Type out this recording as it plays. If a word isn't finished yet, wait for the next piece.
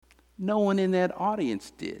No one in that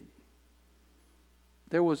audience did.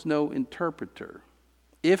 There was no interpreter.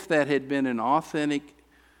 If that had been an authentic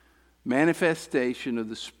manifestation of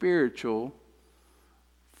the spiritual,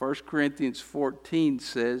 1 Corinthians 14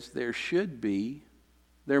 says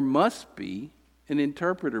there must be an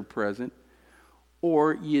interpreter present,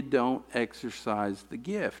 or you don't exercise the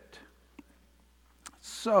gift.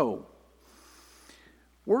 So,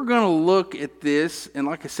 we're going to look at this, and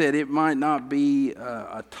like I said, it might not be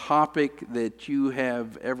a topic that you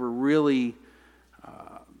have ever really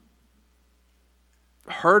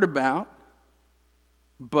heard about,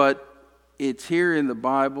 but it's here in the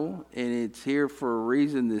Bible, and it's here for a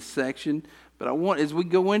reason, this section. But as we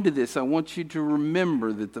go into this, I want you to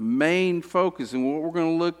remember that the main focus, and what we're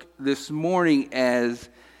going to look this morning as,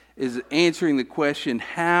 is answering the question,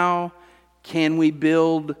 how can we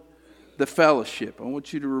build the fellowship? I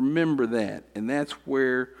want you to remember that, and that's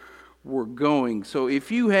where we're going. So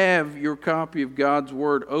if you have your copy of God's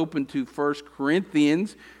Word open to 1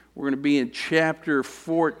 Corinthians, we're going to be in chapter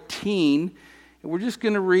 14, and we're just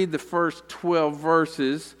going to read the first 12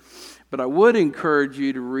 verses, but I would encourage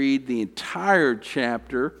you to read the entire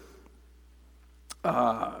chapter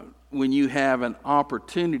when you have an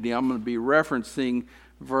opportunity. I'm going to be referencing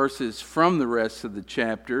verses from the rest of the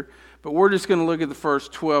chapter, but we're just going to look at the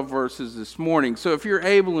first 12 verses this morning. So if you're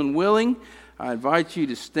able and willing, I invite you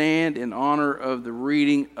to stand in honor of the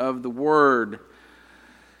reading of the Word.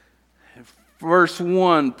 Verse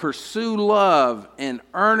 1, pursue love and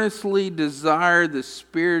earnestly desire the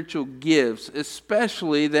spiritual gifts,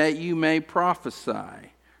 especially that you may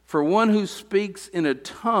prophesy. For one who speaks in a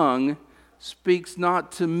tongue speaks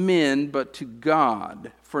not to men, but to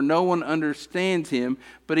God. For no one understands him,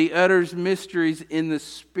 but he utters mysteries in the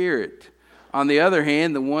Spirit. On the other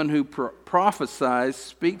hand, the one who prophesies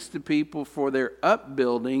speaks to people for their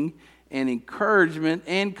upbuilding and encouragement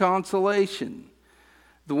and consolation.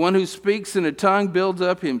 The one who speaks in a tongue builds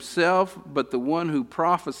up himself, but the one who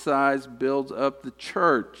prophesies builds up the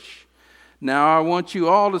church. Now I want you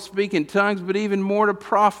all to speak in tongues, but even more to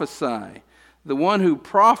prophesy. The one who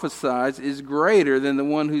prophesies is greater than the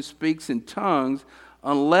one who speaks in tongues,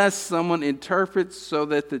 unless someone interprets, so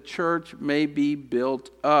that the church may be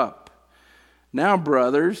built up. Now,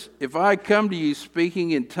 brothers, if I come to you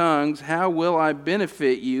speaking in tongues, how will I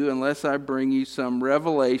benefit you unless I bring you some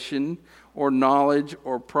revelation or knowledge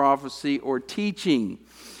or prophecy or teaching?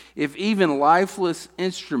 If even lifeless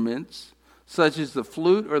instruments, such as the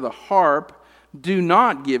flute or the harp, do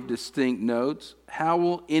not give distinct notes, how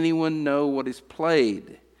will anyone know what is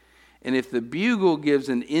played? And if the bugle gives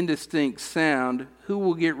an indistinct sound, who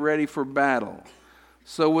will get ready for battle?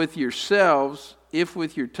 So with yourselves, if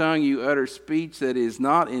with your tongue you utter speech that is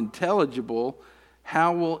not intelligible,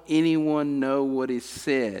 how will anyone know what is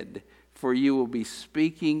said? For you will be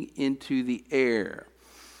speaking into the air.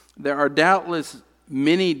 There are doubtless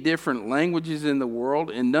many different languages in the world,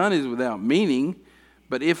 and none is without meaning.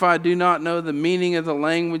 But if I do not know the meaning of the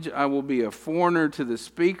language, I will be a foreigner to the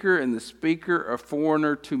speaker, and the speaker a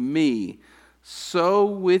foreigner to me. So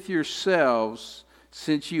with yourselves,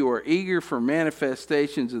 since you are eager for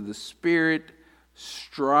manifestations of the Spirit,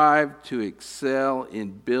 strive to excel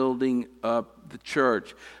in building up the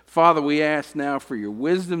church. Father, we ask now for your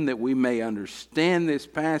wisdom that we may understand this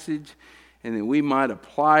passage and that we might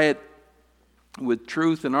apply it with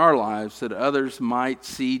truth in our lives so that others might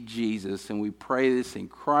see Jesus. And we pray this in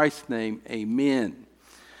Christ's name, amen.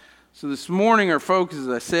 So this morning our focus, as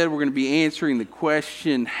I said, we're going to be answering the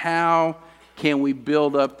question, how can we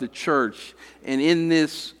build up the church? And in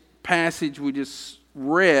this passage we just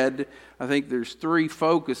read, I think there's three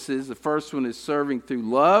focuses. The first one is serving through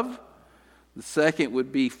love. The second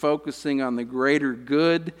would be focusing on the greater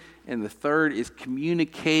good. And the third is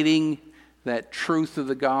communicating that truth of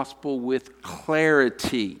the gospel with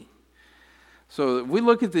clarity. So if we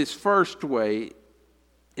look at this first way,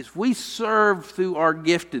 is we serve through our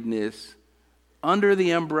giftedness under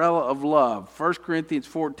the umbrella of love. 1 Corinthians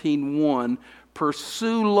 14:1,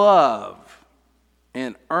 pursue love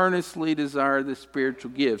and earnestly desire the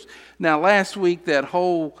spiritual gifts. Now last week that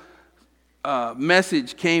whole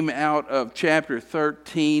message came out of chapter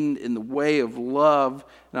 13 in the way of love,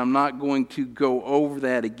 and I'm not going to go over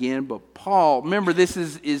that again, but Paul, remember this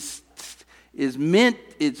is meant,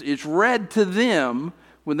 it's read to them.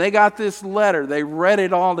 When they got this letter, they read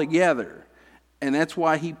it all together, and that's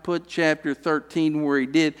why he put chapter 13 where he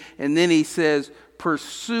did. And then he says,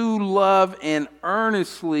 pursue love and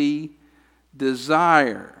earnestly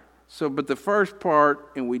desire. So, but the first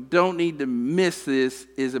part, and we don't need to miss this,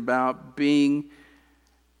 is about being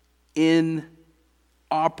in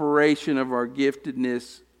operation of our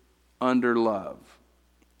giftedness under love.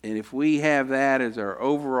 And if we have that as our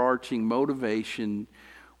overarching motivation,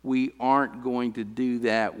 we aren't going to do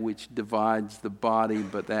that which divides the body,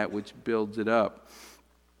 but that which builds it up.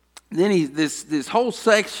 Then this whole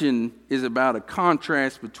section is about a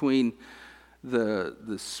contrast between the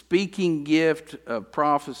speaking gift of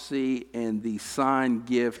prophecy and the sign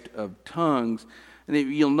gift of tongues. And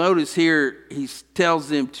you'll notice here he tells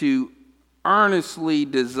them to earnestly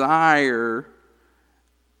desire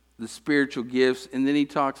the spiritual gifts, and then he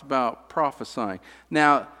talks about prophesying.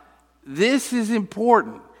 Now, this is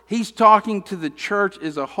important. He's talking to the church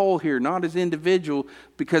as a whole here, not as individual,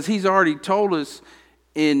 because he's already told us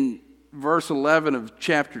in verse 11 of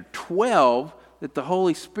chapter 12 that the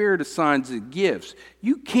Holy Spirit assigns the gifts.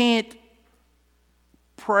 You can't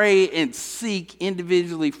pray and seek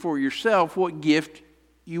individually for yourself what gift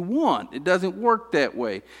you want. It doesn't work that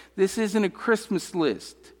way. This isn't a Christmas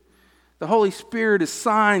list. The Holy Spirit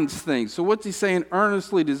assigns things. So what's he saying?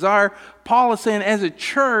 Earnestly desire. Paul is saying as a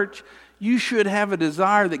church, you should have a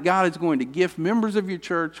desire that God is going to gift members of your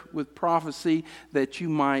church with prophecy that you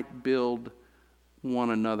might build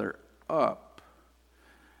one another up.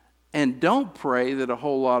 And don't pray that a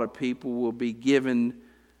whole lot of people will be given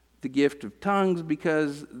the gift of tongues,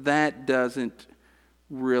 because that doesn't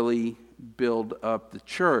really build up the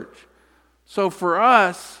church. So for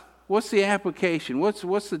us, what's the application? What's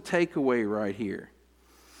the takeaway right here?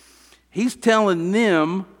 He's telling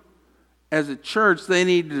them as a church they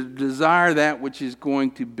need to desire that which is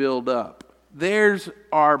going to build up. There's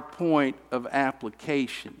our point of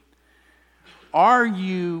application. Are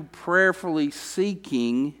you prayerfully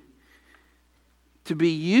seeking to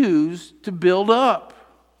be used to build up,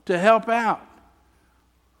 to help out?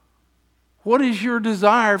 What is your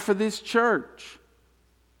desire for this church?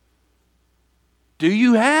 Do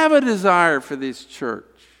you have a desire for this church?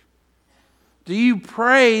 Do you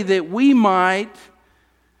pray that we might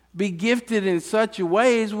be gifted in such a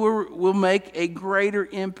way as we'll make a greater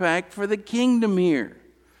impact for the kingdom here?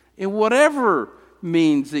 In whatever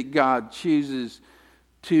means that God chooses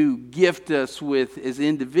to gift us with as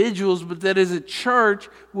individuals, but that as a church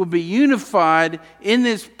we'll be unified in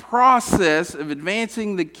this process of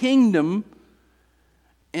advancing the kingdom.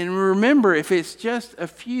 And remember, if it's just a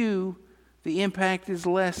few, the impact is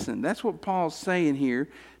lessened. That's what Paul's saying here.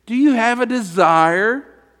 Do you have a desire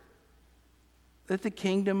that the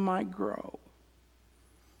kingdom might grow?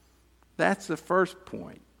 That's the first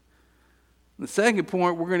point. The second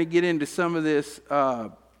point, we're going to get into some of this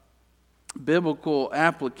biblical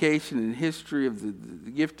application and history of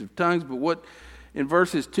the gift of tongues. But what in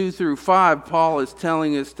verses 2 through 5, Paul is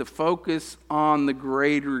telling us to focus on the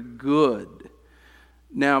greater good.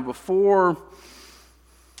 Now, before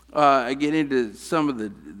I get into some of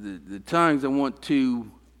the tongues, I want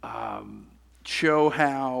to show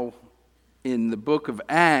how in the book of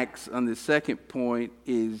Acts, on the second point,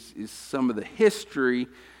 is some of the history.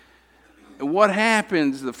 What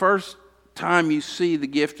happens the first time you see the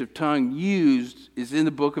gift of tongue used is in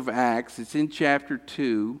the book of Acts. It's in chapter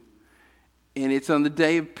 2, and it's on the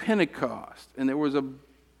day of Pentecost. And there was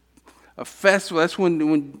a festival. That's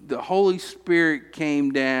when the Holy Spirit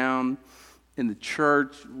came down and the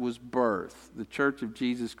church was birthed. The church of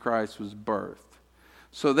Jesus Christ was birthed.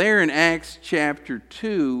 So there in Acts chapter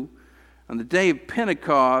 2, on the day of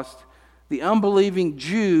Pentecost, the unbelieving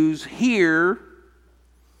Jews hear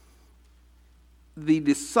the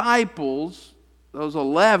disciples, those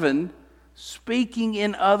 11, speaking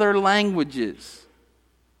in other languages.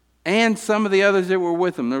 And some of the others that were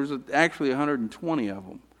with them. There was actually 120 of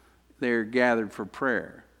them there gathered for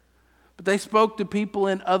prayer. But they spoke to people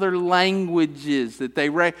in other languages that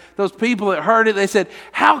those people that heard it, they said,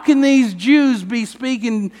 how can these Jews be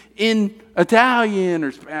speaking in Italian?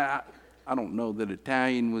 Or I don't know that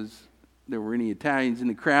there were any Italians in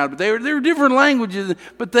the crowd, but they were different languages,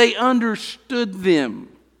 but they understood them.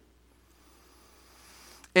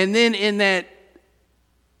 And then and that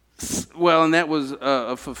was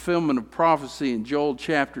a fulfillment of prophecy in Joel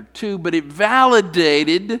chapter 2, but it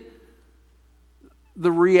validated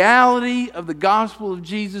the reality of the gospel of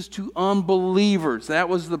Jesus to unbelievers. That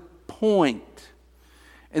was the point.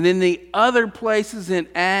 And then the other places in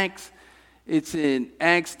Acts, it's in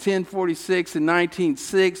Acts 10:46 and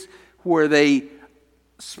 19:6, where they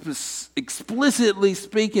explicitly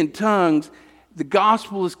speak in tongues. The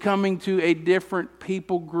gospel is coming to a different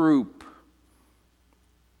people group.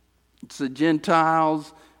 It's the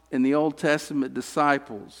Gentiles and the Old Testament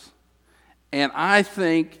disciples. And I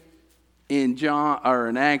think in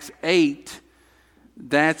Acts 8,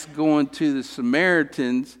 that's going to the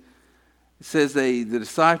Samaritans. It says the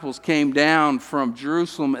disciples came down from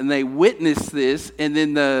Jerusalem and they witnessed this, and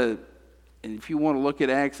then the And if you want to look at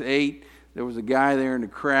Acts 8, there was a guy there in the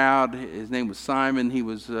crowd. His name was Simon. He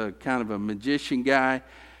was kind of a magician guy.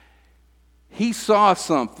 He saw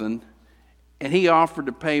something, and he offered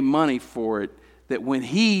to pay money for it, that when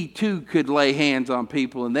he too could lay hands on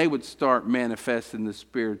people and they would start manifesting the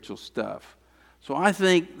spiritual stuff. So I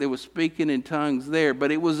think they were speaking in tongues there,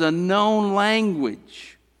 but it was a known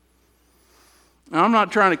language. Now, I'm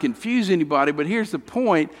not trying to confuse anybody, but here's the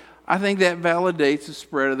point. I think that validates the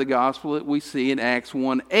spread of the gospel that we see in Acts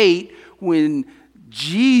 1:8, when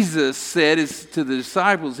Jesus said to the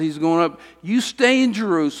disciples, he's going up, you stay in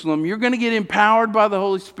Jerusalem, you're going to get empowered by the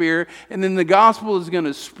Holy Spirit, and then the gospel is going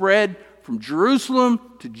to spread from Jerusalem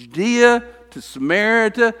to Judea to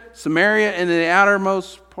Samaria, and the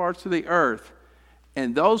outermost parts of the earth.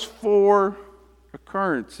 And those 4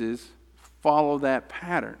 occurrences follow that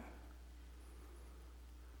pattern.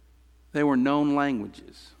 They were known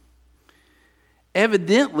languages.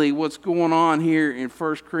 Evidently, what's going on here in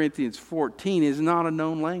 1 Corinthians 14 is not a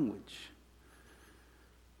known language.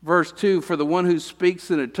 Verse 2, for the one who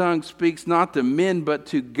speaks in a tongue speaks not to men but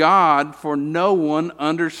to God, for no one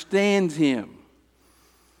understands him.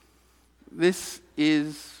 This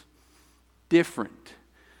is different.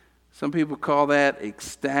 Some people call that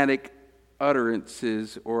ecstatic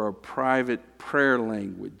utterances or a private prayer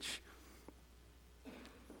language.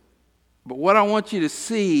 But what I want you to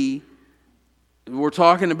see, we're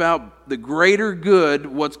talking about the greater good.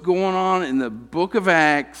 What's going on in the book of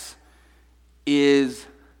Acts is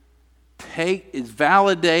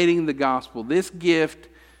validating the gospel. This gift,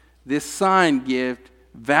 this sign gift,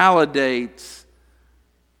 validates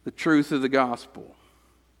the truth of the gospel.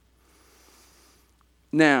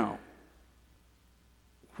 Now,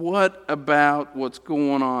 what about what's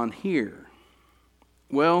going on here?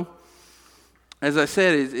 Well, as I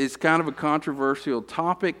said, it's kind of a controversial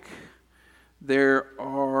topic.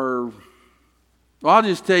 I'll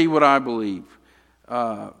just tell you what I believe.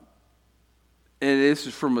 And this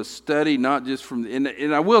is from a study, not just from,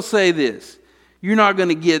 and I will say this, you're not going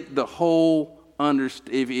to get the whole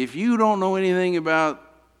if you don't know anything about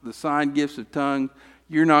the sign gifts of tongues,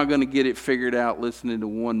 you're not going to get it figured out listening to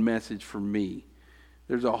one message from me.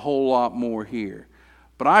 There's a whole lot more here.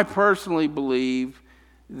 But I personally believe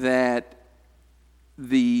that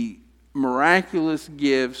the miraculous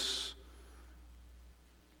gifts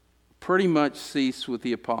pretty much cease with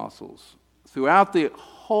the apostles. Throughout the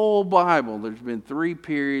whole Bible, there's been 3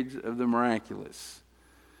 periods of the miraculous.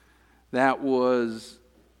 That was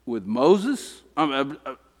with Moses,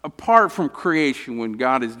 apart from creation, when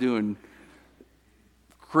God is doing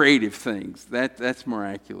creative things. That's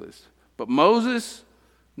miraculous. But Moses,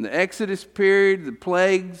 in the Exodus period, the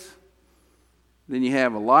plagues, then you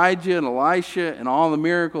have Elijah and Elisha and all the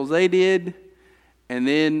miracles they did, and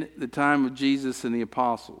then the time of Jesus and the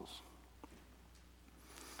apostles.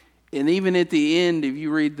 And even at the end, if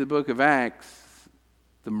you read the book of Acts,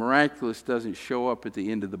 the miraculous doesn't show up at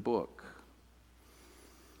the end of the book.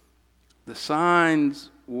 The signs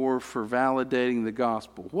were for validating the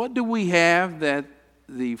gospel. What do we have that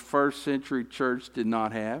the first century church did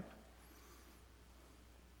not have?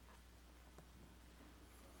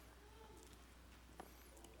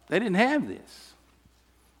 They didn't have this.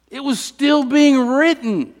 It was still being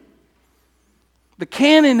written. The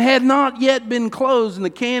canon had not yet been closed, and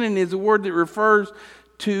the canon is a word that refers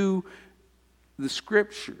to the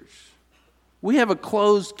scriptures. We have a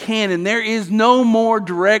closed canon. There is no more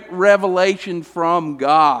direct revelation from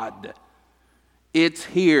God. It's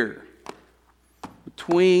here,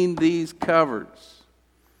 between these covers.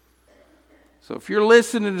 So if you're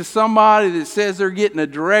listening to somebody that says they're getting a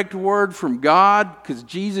direct word from God because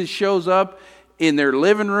Jesus shows up in their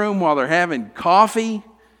living room while they're having coffee,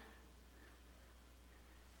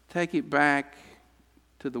 take it back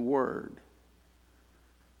to the Word.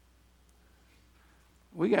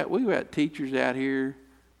 We got teachers out here,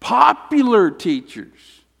 popular teachers.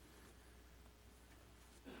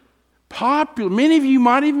 Popular. Many of you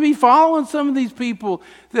might even be following some of these people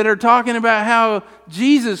that are talking about how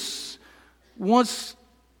Jesus wants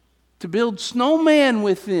to build snowman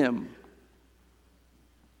with them.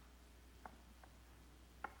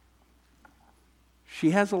 She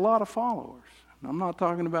has a lot of followers. I'm not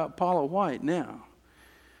talking about Paula White now.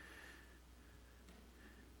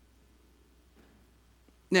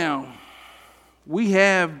 Now, we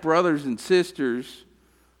have brothers and sisters,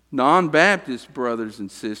 non-Baptist brothers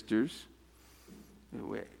and sisters.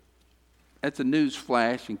 That's a news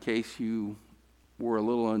flash in case you were a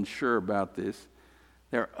little unsure about this.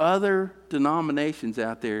 There are other denominations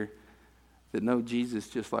out there that know Jesus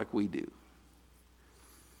just like we do.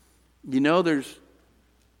 You know there's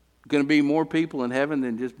going to be more people in heaven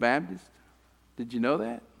than just Baptists? Did you know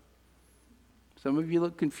that? Some of you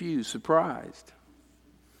look confused, surprised.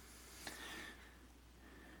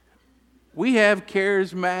 We have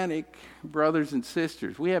charismatic brothers and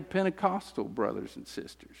sisters. We have Pentecostal brothers and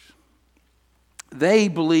sisters. They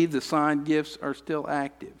believe the sign gifts are still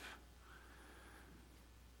active.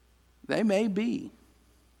 They may be.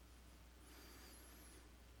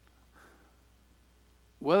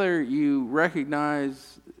 Whether you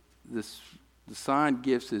recognize the sign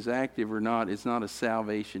gifts as active or not is not a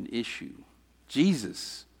salvation issue.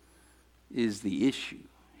 Jesus is the issue.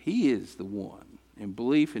 He is the one. And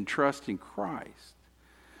belief and trust in Christ.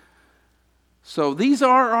 So these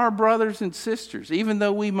are our brothers and sisters. Even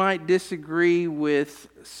though we might disagree with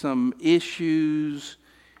some issues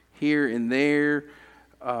here and there,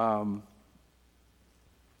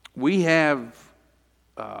 we have...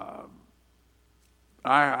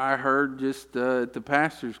 I heard just at the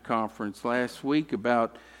pastor's conference last week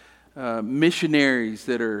about missionaries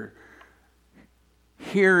that are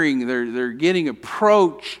hearing, they're getting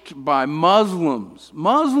approached by Muslims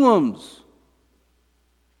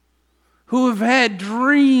who have had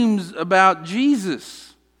dreams about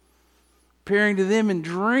Jesus, appearing to them in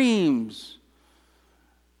dreams.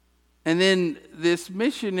 And then this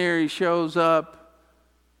missionary shows up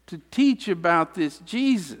to teach about this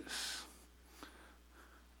Jesus.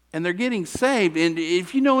 And they're getting saved. And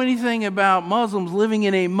if you know anything about Muslims living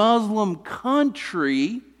in a Muslim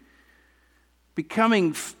country,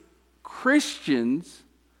 becoming Christians,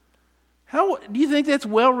 how do you think that's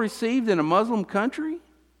well received in a Muslim country?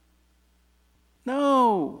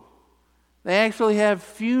 No. They actually have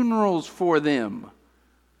funerals for them.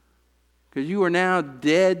 Because you are now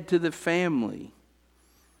dead to the family.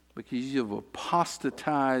 Because you have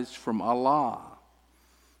apostatized from Allah.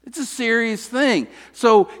 It's a serious thing.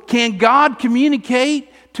 So can God communicate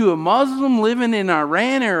to a Muslim living in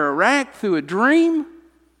Iran or Iraq through a dream?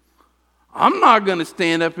 I'm not going to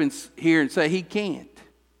stand up here and say he can't.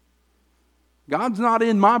 God's not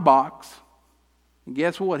in my box. And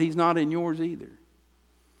guess what? He's not in yours either.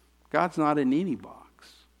 God's not in any box.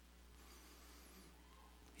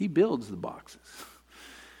 He builds the boxes.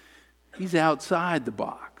 He's outside the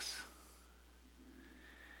box.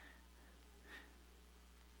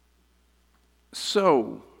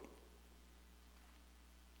 So,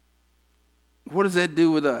 what does that do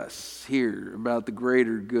with us here about the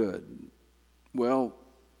greater good? Well,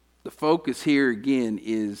 the focus here again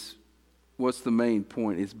is, what's the main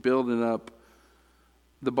point? It's building up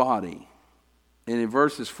the body. And in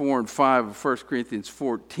verses 4 and 5 of 1 Corinthians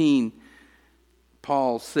 14,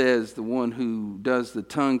 Paul says the one who does the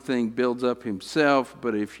tongue thing builds up himself,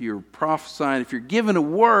 but if you're prophesying, if you're giving a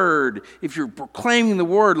word, if you're proclaiming the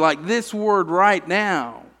word like this word right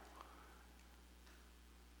now,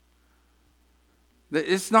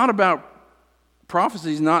 it's not about,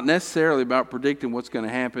 prophecy is not necessarily about predicting what's going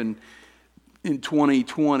to happen in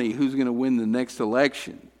 2020, who's going to win the next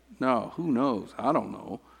election. No, who knows? I don't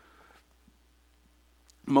know.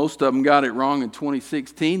 Most of them got it wrong in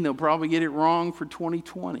 2016. They'll probably get it wrong for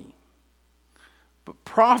 2020. But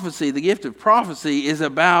prophecy, the gift of prophecy, is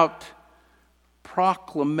about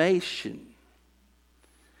proclamation.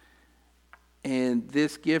 And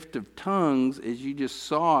this gift of tongues, as you just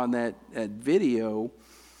saw in that video,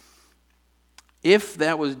 if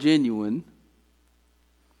that was genuine,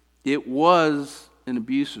 it was an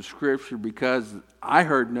abuse of Scripture, because I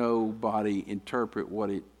heard nobody interpret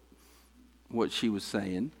what she was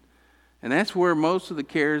saying. And that's where most of the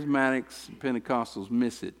charismatics and Pentecostals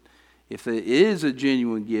miss it. If it is a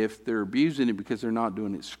genuine gift, they're abusing it because they're not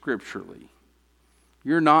doing it scripturally.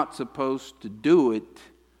 You're not supposed to do it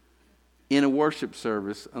in a worship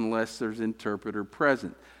service unless there's an interpreter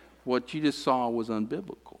present. What you just saw was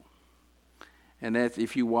unbiblical. And that's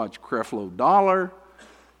if you watch Creflo Dollar,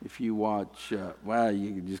 if you watch, you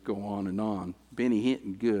can just go on and on. Benny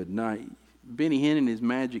Hinn, good night. Benny Hinn in his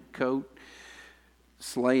magic coat,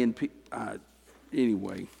 slaying people.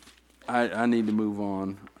 Anyway, I need to move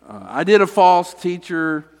on. I did a false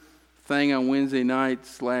teacher thing on Wednesday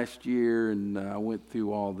nights last year, and I went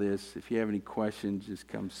through all this. If you have any questions, just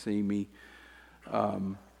come see me.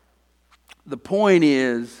 The point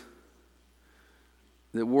is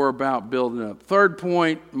that we're about building up. Third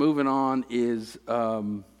point, moving on, is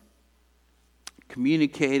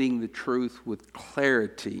communicating the truth with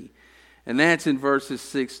clarity. And that's in verses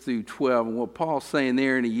 6 through 12. And what Paul's saying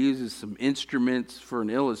there, and he uses some instruments for an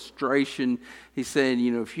illustration. He's saying,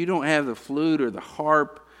 if you don't have the flute or the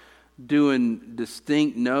harp doing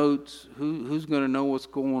distinct notes, who's going to know what's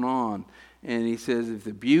going on? And he says, if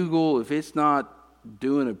the bugle, if it's not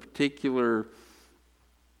doing a particular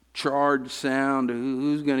charge sound,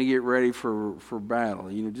 who's going to get ready for battle.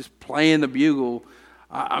 Just playing the bugle.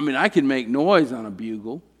 I mean, I can make noise on a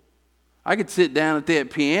bugle. I could sit down at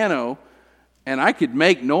that piano and I could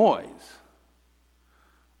make noise.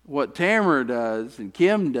 What Tamara does and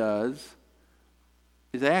Kim does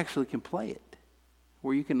is they actually can play it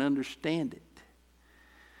where you can understand it.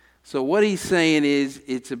 So what he's saying is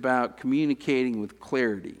it's about communicating with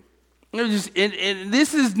clarity. And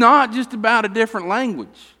this is not just about a different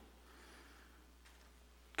language.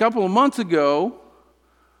 A couple of months ago,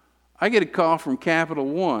 I get a call from Capital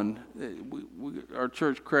One. Our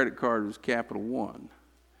church credit card was Capital One.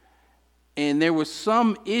 And there was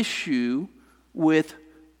some issue with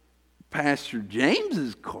Pastor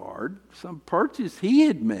James's card, some purchase he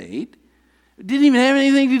had made. It didn't even have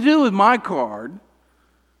anything to do with my card.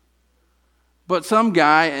 But some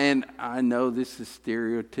guy, and I know this is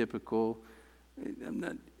stereotypical,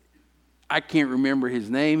 I can't remember his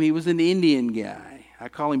name. He was an Indian guy. I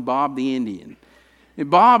call him Bob the Indian. And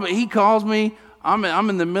Bob, he calls me. I'm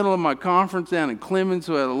in the middle of my conference down in Clemens,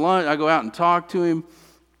 so at lunch I go out and talk to him.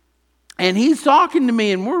 And he's talking to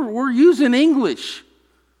me, and we're using English.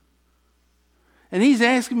 And he's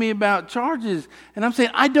asking me about charges. And I'm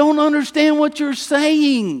saying, I don't understand what you're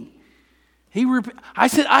saying. I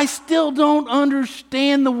said, I still don't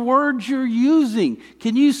understand the words you're using.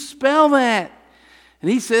 Can you spell that?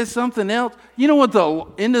 And he says something else. You know what the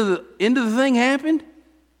end of the thing happened?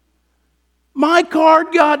 My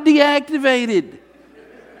card got deactivated.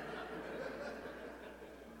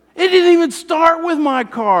 It didn't even start with my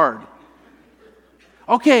card.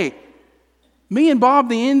 Okay, me and Bob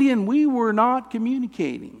the Indian, we were not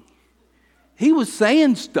communicating. He was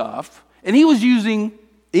saying stuff, and he was using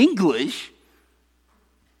English,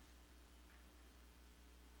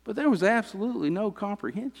 but there was absolutely no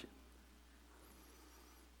comprehension.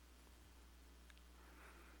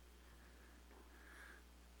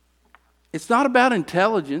 It's not about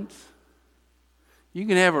intelligence. You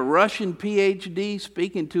can have a Russian PhD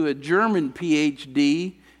speaking to a German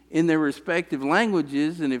PhD in their respective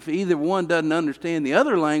languages, and if either one doesn't understand the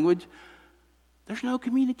other language, there's no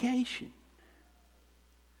communication.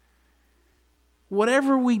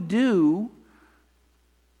 Whatever we do,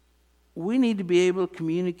 we need to be able to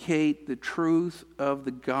communicate the truth of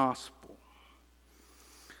the gospel.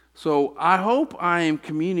 So I hope I am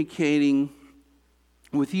communicating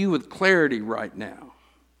with you with clarity right now.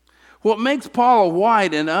 What makes Paula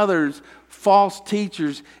White and others false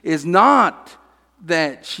teachers is not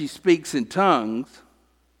that she speaks in tongues.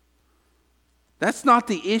 That's not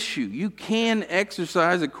the issue. You can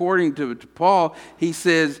exercise according to Paul. He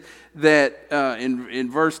says that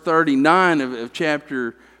in verse 39 of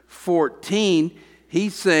chapter 14, he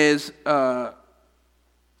says, do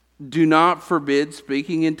not forbid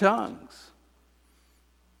speaking in tongues.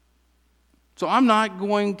 So I'm not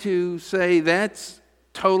going to say that's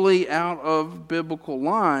totally out of biblical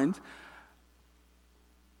lines.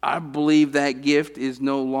 I believe that gift is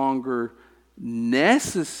no longer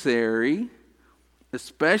necessary,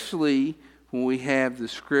 especially when we have the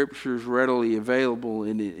scriptures readily available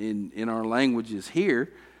in our languages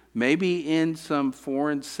here. Maybe in some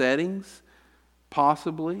foreign settings,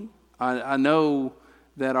 possibly. I know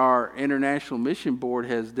that our International Mission Board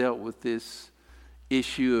has dealt with this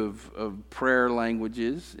issue of prayer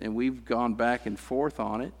languages, and we've gone back and forth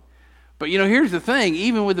on it. But here's the thing,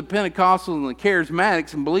 even with the Pentecostals and the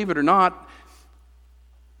Charismatics, and believe it or not,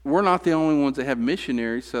 we're not the only ones that have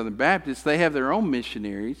missionaries, Southern Baptists. They have their own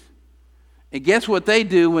missionaries. And guess what they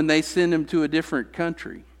do when they send them to a different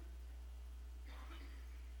country?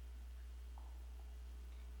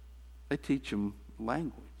 They teach them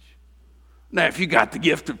language. Now, if you got the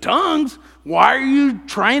gift of tongues, why are you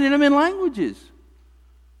training them in languages?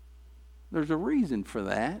 There's a reason for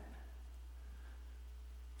that.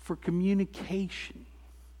 For communication.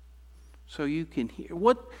 So you can hear.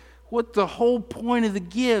 What the whole point of the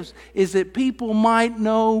gifts is that people might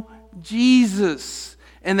know Jesus.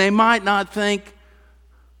 And they might not think,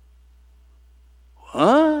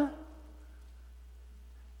 what?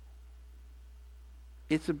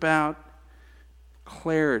 It's about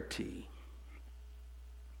clarity.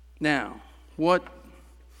 Now,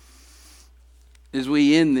 as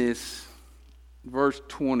we end this, verse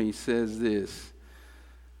 20 says this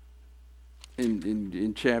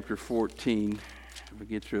in chapter 14, if I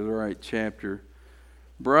get through the right chapter.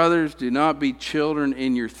 Brothers, do not be children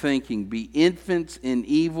in your thinking. Be infants in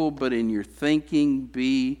evil, but in your thinking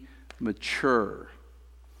be mature.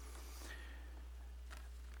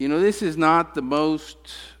 This is not the most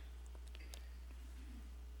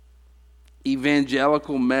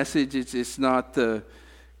evangelical message. It's not the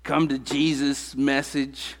come to Jesus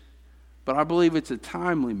message. But I believe it's a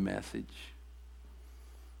timely message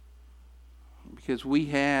because we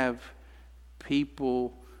have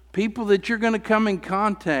people that you're going to come in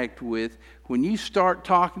contact with when you start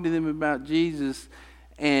talking to them about Jesus,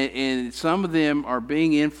 and some of them are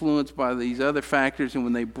being influenced by these other factors, and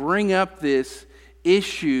when they bring up this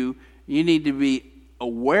issue, you need to be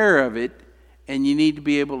aware of it, and you need to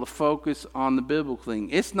be able to focus on the biblical thing.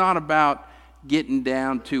 It's not about getting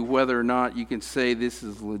down to whether or not you can say this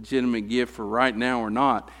is a legitimate gift for right now or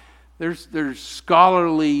not. There's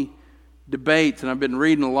scholarly debates, and I've been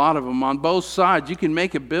reading a lot of them on both sides. You can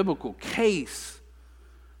make a biblical case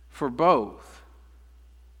for both.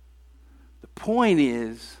 The point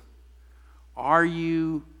is, are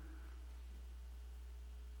you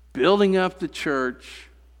building up the church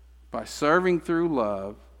by serving through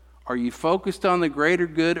love? Are you focused on the greater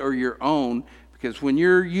good or your own? Because when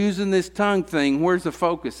you're using this tongue thing, where's the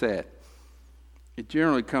focus at? It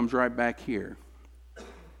generally comes right back here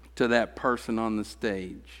to that person on the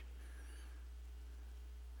stage.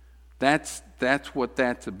 That's what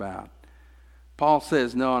that's about. Paul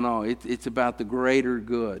says, no, it's about the greater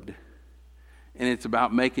good. And it's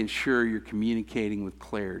about making sure you're communicating with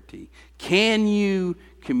clarity. Can you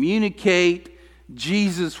communicate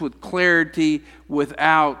Jesus with clarity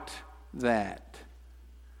without that?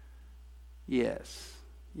 Yes.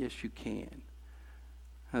 Yes, you can.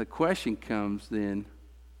 Now the question comes then,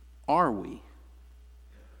 are we?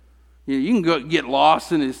 You can go get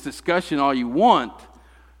lost in this discussion all you want.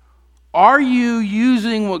 Are you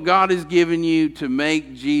using what God has given you to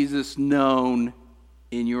make Jesus known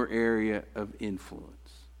in your area of influence?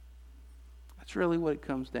 That's really what it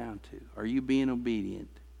comes down to. Are you being obedient?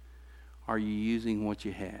 Are you using what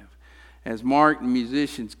you have? As Mark and the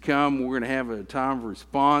musicians come, we're going to have a time of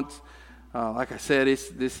response. Like I said,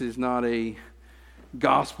 this is not a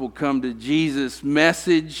gospel come to Jesus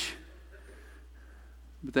message,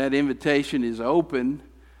 but that invitation is open.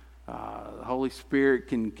 The Holy Spirit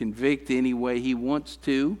can convict any way He wants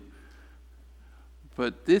to.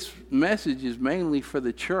 But this message is mainly for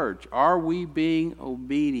the church. Are we being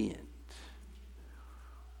obedient?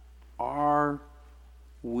 Are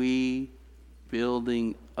we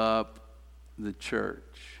building up the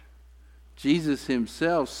church? Jesus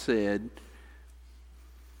Himself said,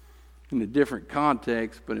 in a different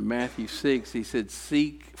context, but in Matthew 6, He said,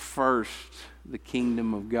 seek first the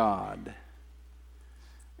kingdom of God.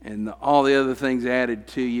 And all the other things added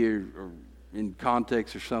to you or in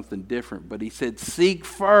context or something different. But He said, seek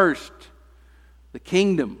first the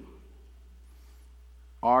kingdom.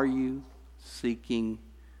 Are you seeking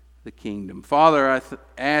the kingdom? Father, I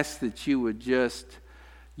ask that You would just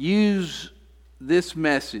use this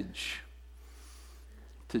message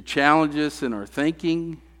to challenge us in our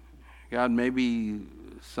thinking. God, maybe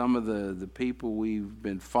some of the people we've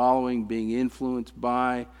been following, being influenced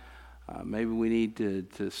by, maybe we need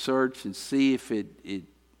to search and see if it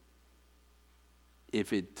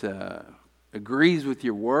agrees with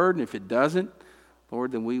Your word, and if it doesn't,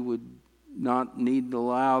 Lord, then we would not need to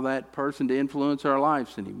allow that person to influence our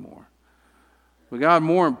lives anymore. But God,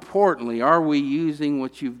 more importantly, are we using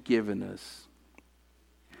what You've given us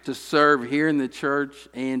to serve here in the church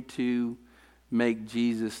and to make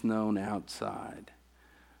Jesus known outside?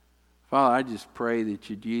 Father, I just pray that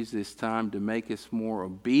You'd use this time to make us more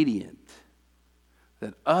obedient,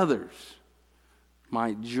 that others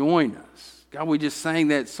might join us. God, we just sang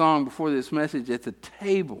that song before this message, at the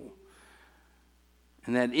table.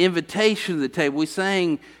 And that invitation to the table, we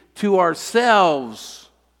sang to ourselves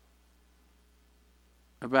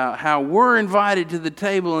about how we're invited to the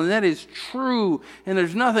table, and that is true, and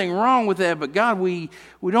there's nothing wrong with that. But God, we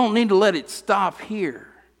don't need to let it stop here.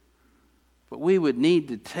 But we would need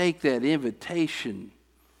to take that invitation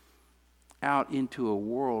out into a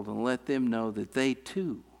world and let them know that they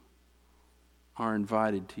too are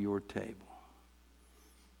invited to Your table.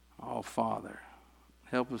 Oh, Father,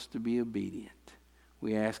 help us to be obedient.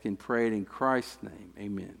 We ask and pray it in Christ's name.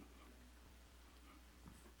 Amen.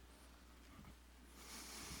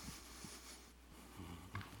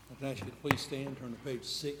 I'd ask you to please stand, turn to page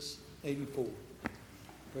 684.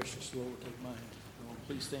 Precious Lord, take my hand. Lord,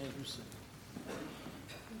 please stand and sing.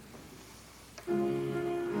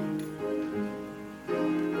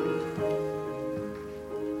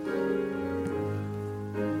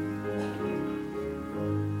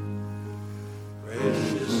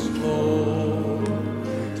 Precious Lord,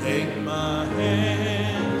 take my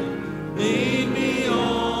hand, lead me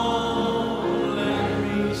on, let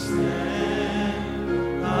me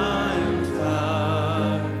stand. I'm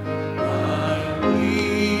tired, I'm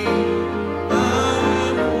weak,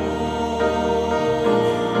 I'm worn.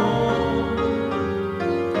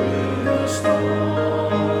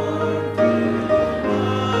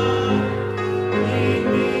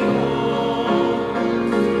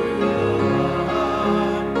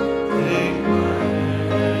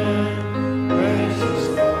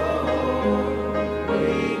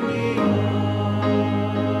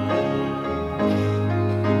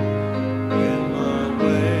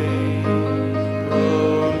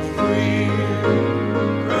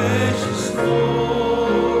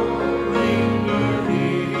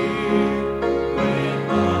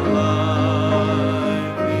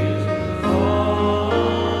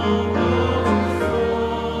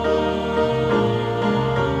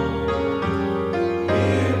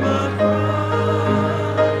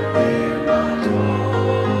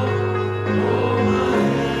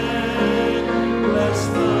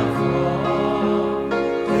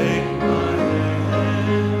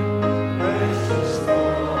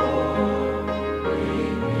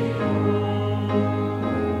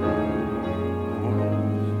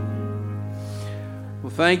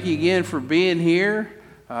 thank you again for being here.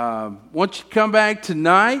 Once you come back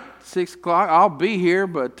tonight, 6 o'clock, I'll be here,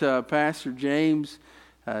 but Pastor James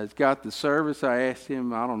has got the service. I asked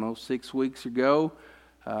him, 6 weeks ago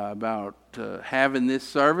about having this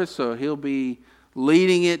service, so he'll be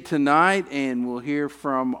leading it tonight, and we'll hear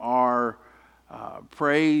from our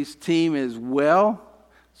praise team as well.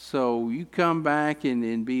 So you come back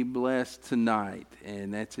and be blessed tonight,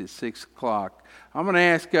 and that's at 6 o'clock. I'm going to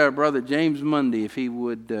ask Brother James Mundy if he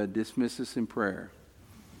would dismiss us in prayer.